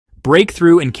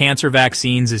Breakthrough in cancer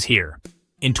vaccines is here.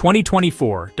 In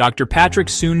 2024, Dr. Patrick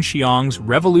Soon-Shiong's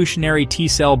revolutionary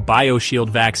T-cell bioshield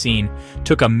vaccine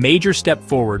took a major step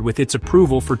forward with its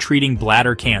approval for treating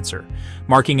bladder cancer,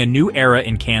 marking a new era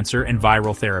in cancer and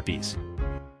viral therapies.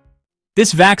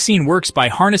 This vaccine works by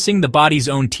harnessing the body's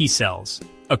own T-cells,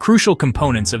 a crucial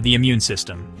component of the immune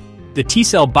system. The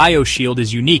T-cell bioshield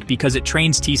is unique because it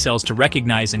trains T-cells to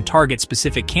recognize and target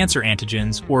specific cancer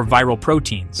antigens or viral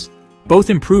proteins, both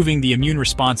improving the immune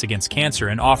response against cancer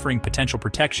and offering potential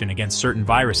protection against certain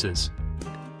viruses.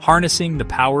 Harnessing the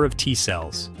power of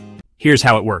T-cells. Here's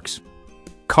how it works.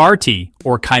 CAR-T,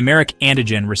 or chimeric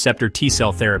antigen receptor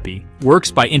T-cell therapy,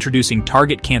 works by introducing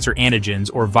target cancer antigens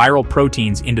or viral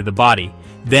proteins into the body,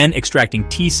 then extracting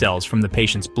T-cells from the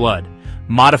patient's blood,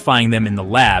 modifying them in the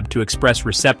lab to express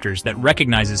receptors that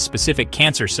recognizes specific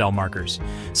cancer cell markers,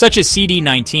 such as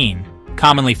CD19,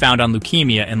 commonly found on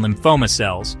leukemia and lymphoma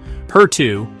cells,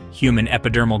 HER2, human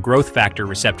epidermal growth factor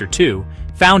receptor 2,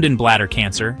 found in bladder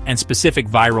cancer, and specific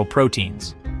viral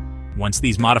proteins. Once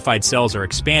these modified cells are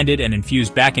expanded and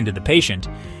infused back into the patient,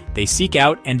 they seek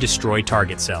out and destroy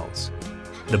target cells.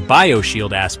 The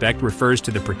bioshield aspect refers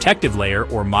to the protective layer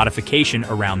or modification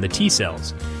around the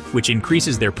T-cells, which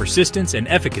increases their persistence and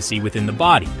efficacy within the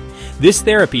body. This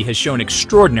therapy has shown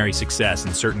extraordinary success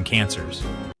in certain cancers.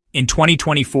 In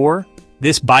 2024,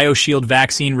 this bioshield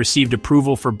vaccine received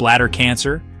approval for bladder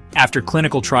cancer after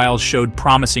clinical trials showed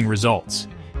promising results.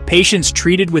 Patients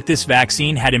treated with this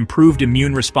vaccine had improved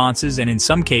immune responses and, in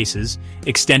some cases,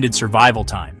 extended survival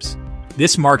times.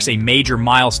 This marks a major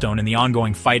milestone in the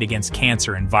ongoing fight against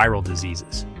cancer and viral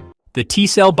diseases. The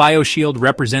T-cell bioshield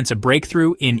represents a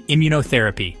breakthrough in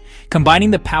immunotherapy, combining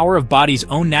the power of body's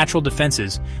own natural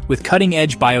defenses with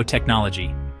cutting-edge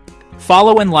biotechnology.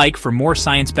 Follow and like for more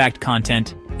science-backed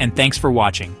content, and thanks for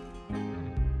watching.